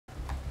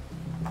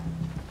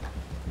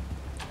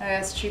I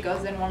guess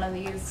Chico's in one of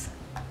these.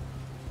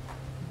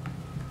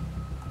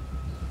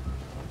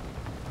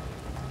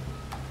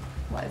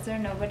 What, is there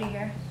nobody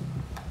here?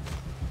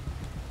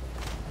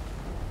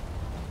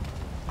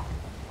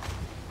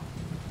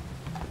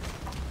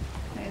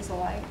 There's a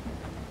light.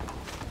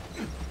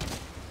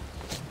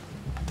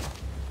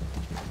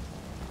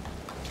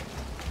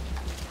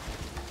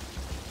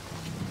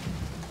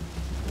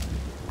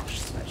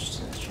 Switch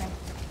to the train.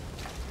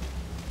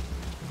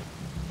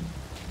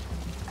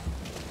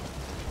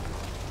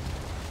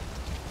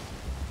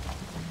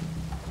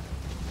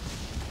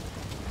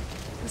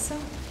 This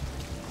one?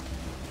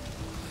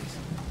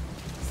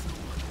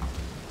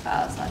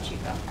 Oh, it's not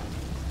Chico.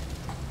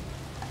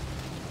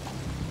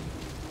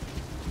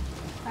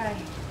 Hi.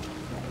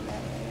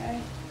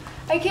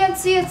 I can't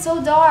see, it's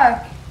so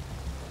dark.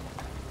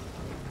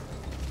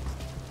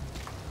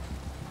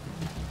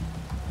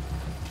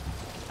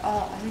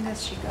 Oh, I think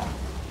that's Chico.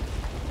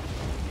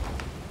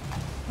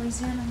 Where's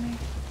the enemy?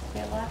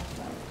 Okay, left.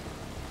 Right.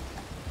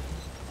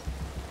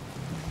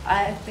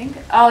 I think.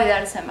 Oh, yeah,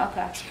 that's him.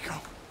 Okay. Chico.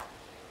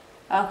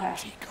 Okay.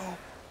 Chico.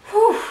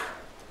 Whew.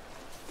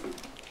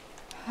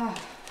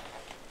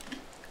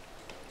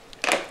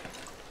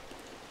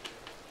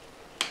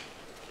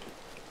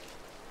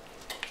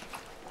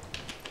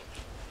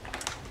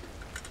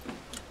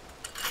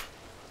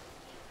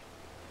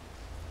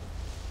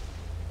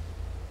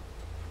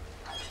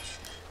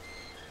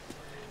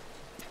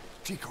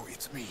 Chico,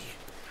 it's me.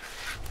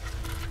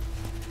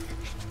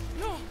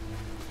 No!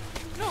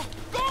 No!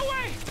 Go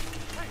away!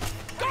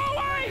 Go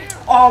away!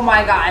 Oh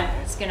my god.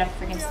 It's gonna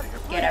freaking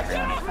get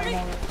everyone to come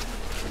over.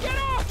 Get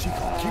off!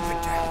 Chico, keep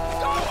it down.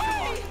 Go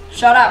away!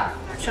 Shut up.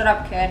 Shut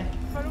up, kid.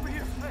 Right over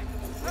here.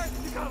 Hey,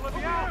 you gotta let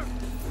me out.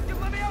 You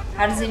let me out.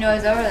 How does he know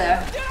he's over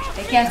there?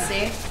 They can't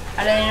see.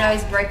 How do they know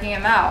he's breaking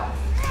him out?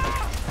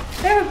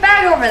 They have a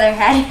bag over their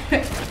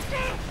head.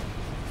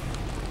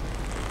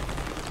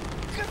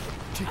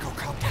 Chico,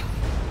 calm down.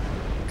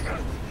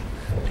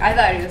 I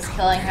thought he was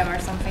killing him or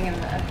something in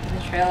the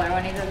trailer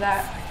when he did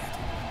that.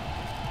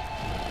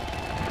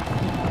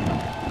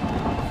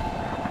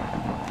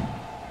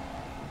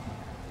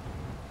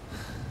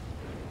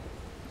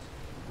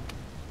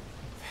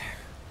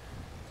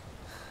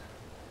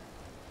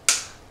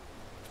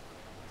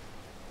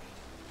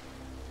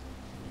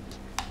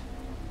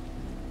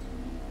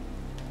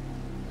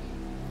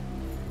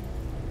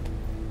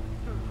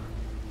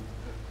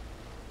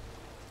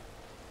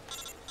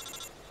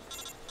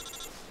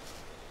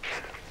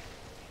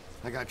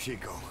 I got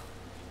Chico.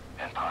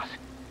 And Paz?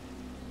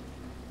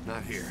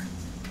 Not here.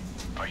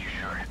 Are you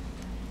sure?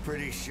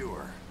 Pretty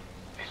sure.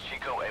 Is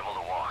Chico able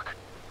to walk?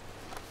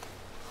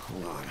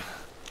 Hold on.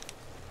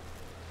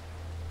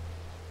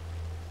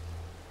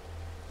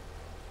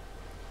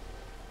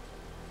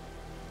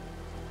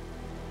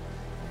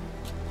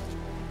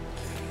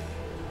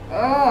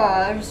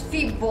 Oh, his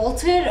feet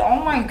bolted?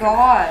 Oh my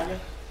god.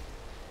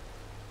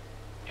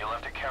 You'll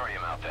have to carry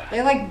him out there.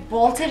 They like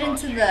bolted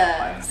into the...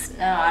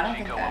 No, I don't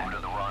think Chico that. over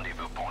to the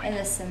rendezvous point. In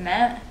the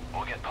cement?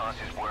 We'll get Paz's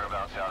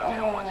whereabouts out of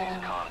him once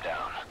he's calmed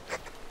down.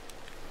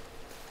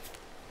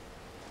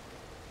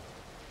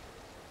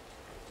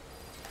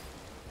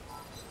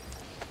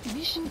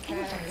 Mission info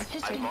I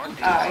detected. marked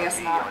the I guess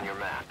RV not. on your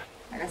map.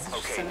 I guess it's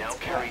just Okay, cement now to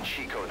carry kill.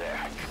 Chico there.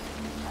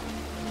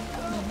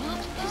 The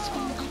map has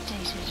been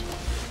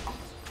updated.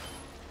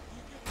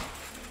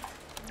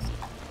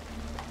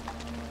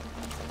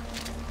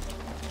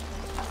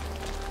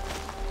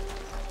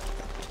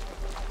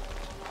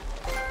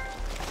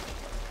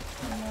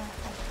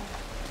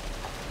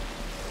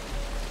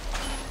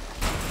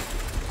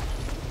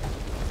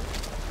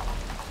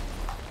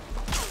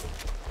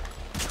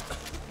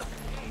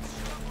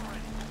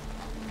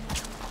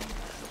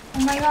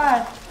 Oh my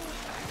god.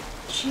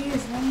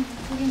 Jeez, when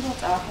freaking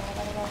built up. I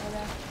gotta go over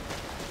there.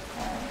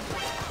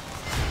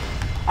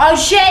 Oh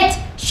shit!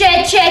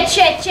 Shit, shit,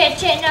 shit, shit,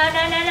 shit. No,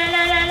 no, no, no,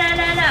 no, no, no,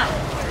 no, no.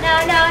 No,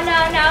 no, no,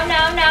 no, no,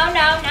 no,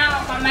 no, no.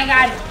 Oh my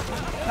god.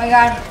 Oh my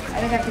god. I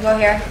think I have to go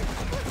here.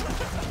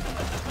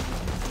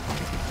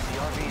 The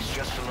RV's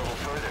just a little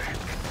further.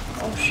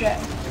 Oh shit.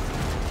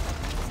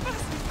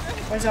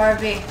 Where's the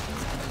RV?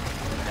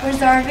 Where's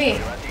the RV?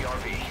 You're at the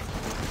RV.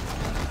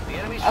 The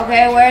enemy's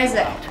Okay, where is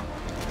it?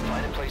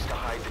 Find a place to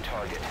hide the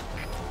target.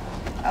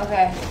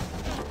 Okay.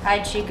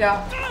 Hide,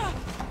 Chico.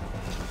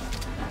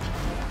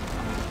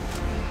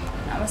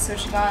 I'm gonna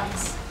switch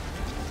guns.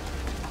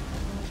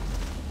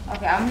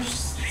 Okay, I'm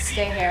just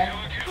stay here.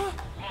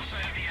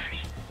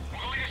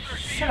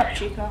 Shut up,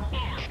 Chico.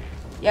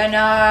 Yeah,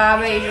 no, I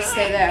bet you just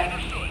stay there.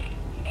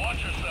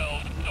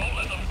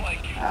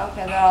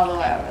 Okay, they're all the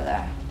way over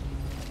there.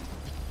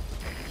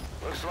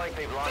 Looks like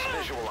they've lost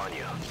visual on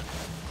you.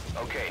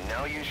 Okay,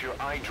 now use your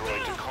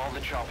iDroid to call the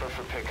chopper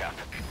for pickup.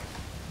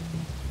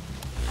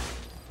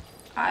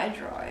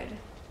 iDroid.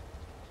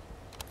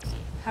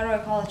 How do I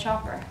call the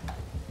chopper?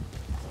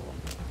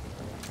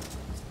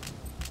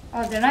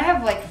 Oh, didn't I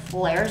have like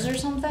flares or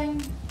something?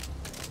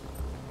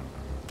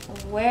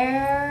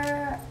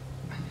 Where?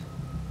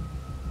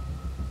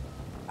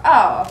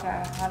 Oh,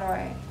 okay. How do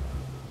I?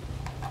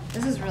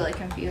 This is really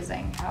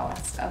confusing how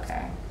it's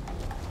okay.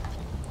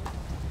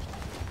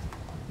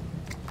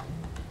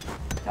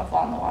 Don't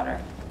fall in the water.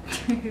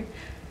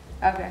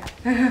 Okay.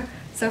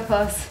 So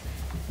close.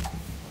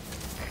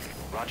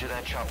 Roger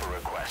that chopper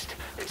request.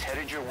 It's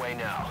headed your way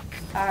now.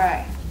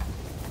 Alright.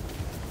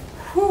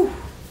 Whew.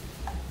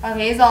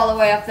 Okay, he's all the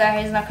way up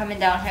there. He's not coming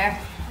down here.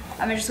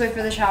 I'm gonna just wait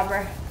for the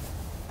chopper.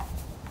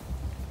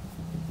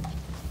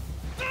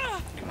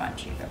 Come on,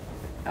 Chico.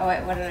 Oh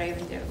wait, what did I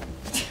even do?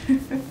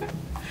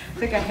 I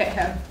think I hit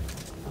him.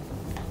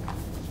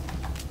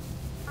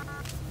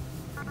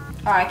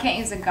 Oh, I can't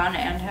use a gun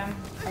and him.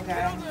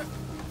 Okay.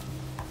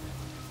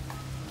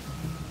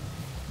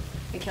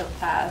 I killed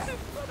Paz.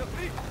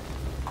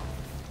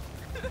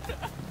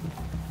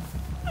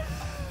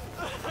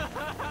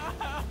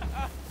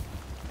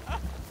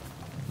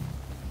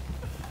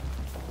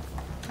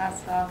 That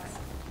sucks.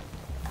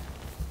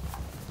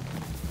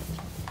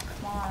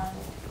 Come on.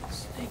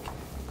 Snake.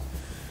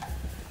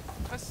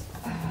 This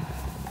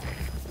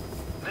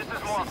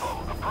is Morpho,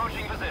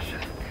 approaching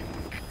position.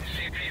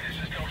 CP, this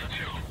is Delta 2.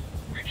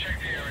 We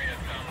checked the area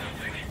and found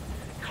nothing.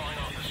 Calling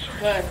off the search.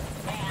 Good.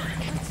 Over.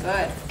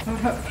 Good. Come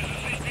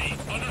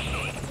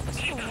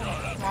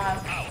on.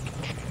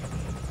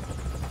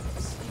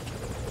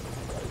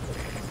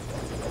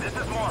 This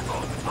is Morpho,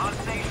 on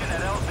station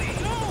at LZ.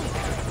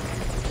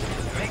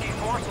 Making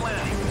forced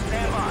landing.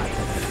 Stand by.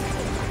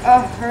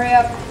 Oh, hurry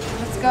up.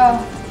 Let's go.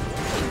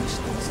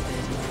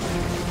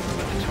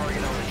 Put the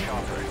target on the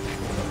chopper.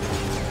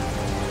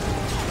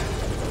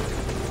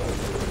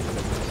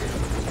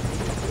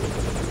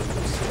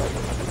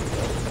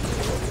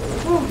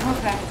 Whew,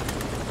 okay.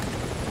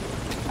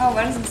 Oh,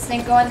 why doesn't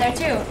Snake go in there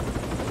too?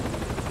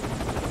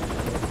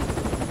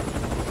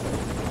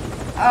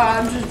 Oh,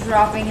 I'm just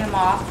dropping him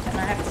off and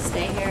I have to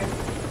stay here.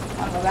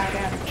 I'll go back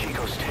in.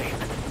 Chico's tape.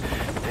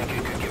 Think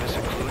it could give us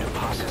a clue to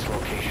Paz's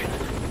location.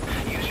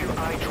 Use your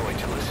iDroid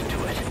to listen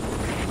to it.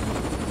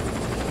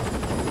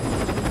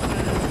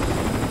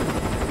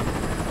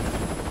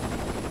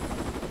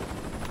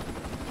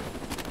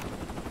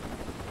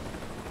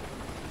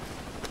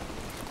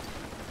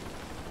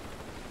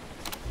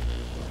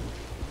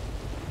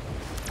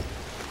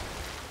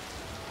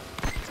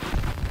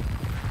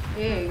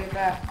 Yeah, get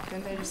back.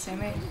 Didn't they just see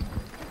me?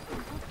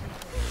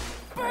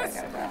 Alright, I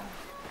gotta go.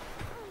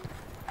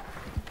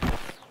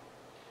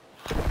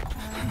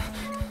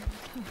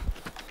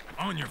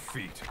 On your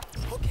feet.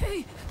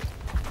 Okay.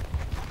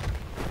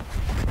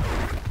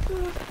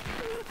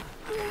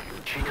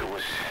 Chico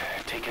was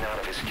taken out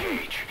of his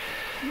cage.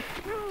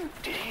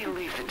 Did he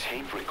leave the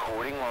tape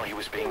recording while he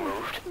was being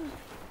moved?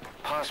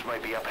 Paz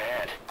might be up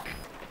ahead.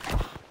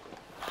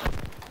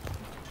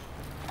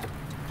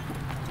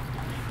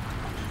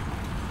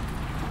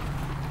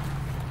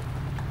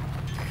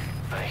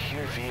 I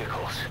hear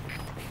vehicles.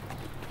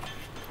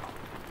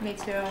 Me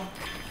too.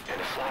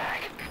 And a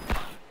flag.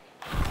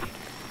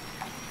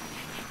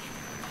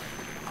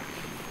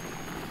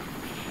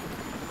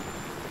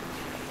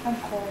 I'm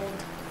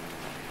cold.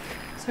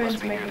 Starting Must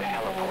to be make near me the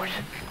cold. heliport.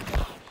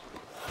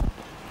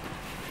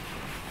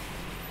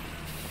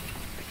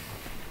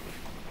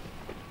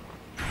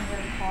 I'm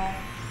gonna call.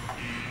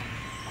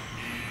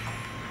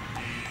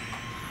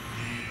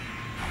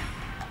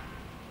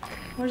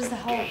 Where's the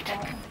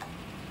heliport?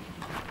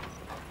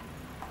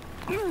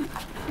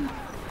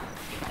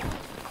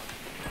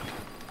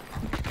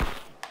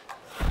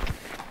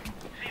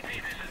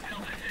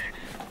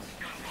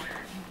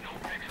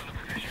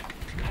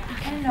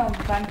 Ain't no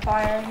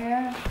gunfire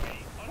here.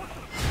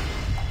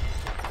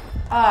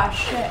 Ah,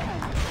 shit.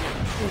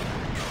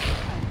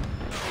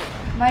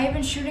 Am I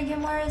even shooting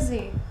him? Where is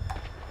he?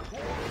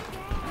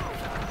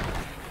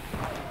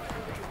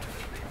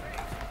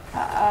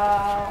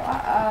 Uh-oh,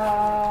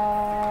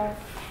 uh-oh.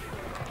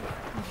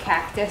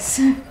 Cactus.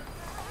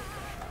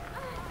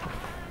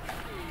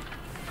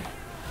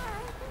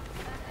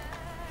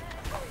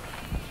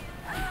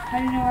 How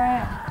do you know where I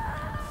am?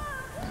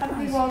 How do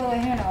people all the way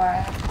here know where I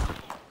am?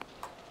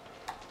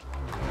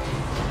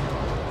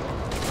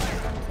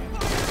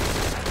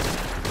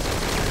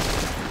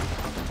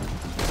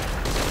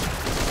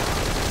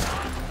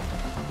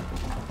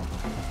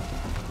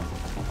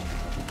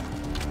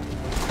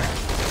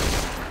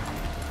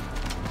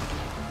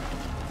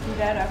 You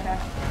dead? Okay.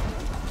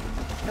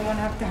 Don't want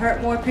to have to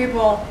hurt more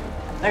people.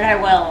 But I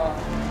will.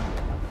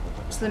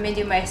 Just let me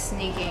do my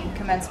sneaking.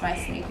 Commence my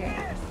sneaking.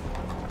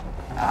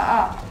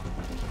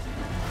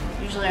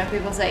 Usually when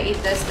people say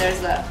eat this,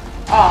 there's a...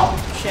 Oh,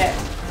 shit.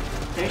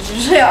 There's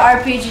usually an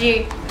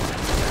RPG.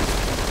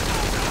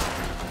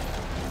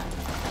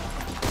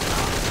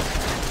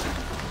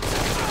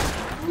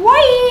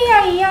 Why?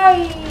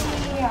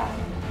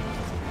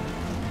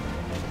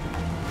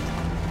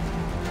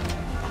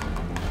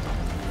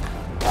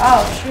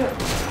 Oh, shoot.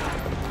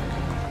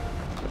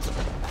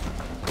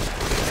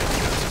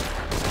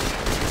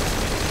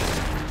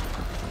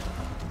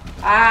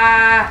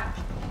 Ah.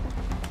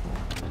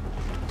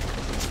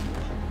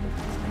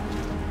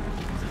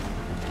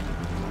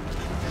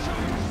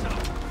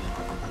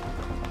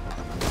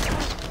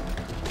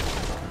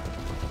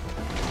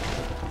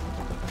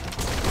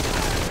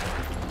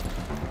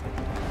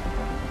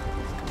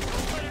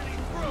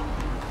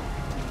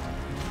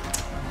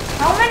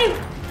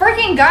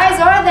 freaking guys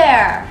are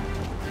there?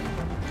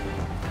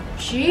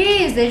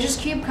 Jeez, they just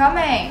keep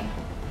coming.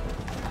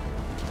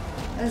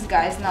 This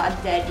guy's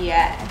not dead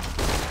yet.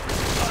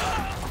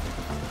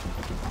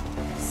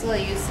 Still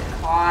use the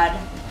COD.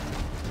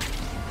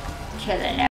 Killing him.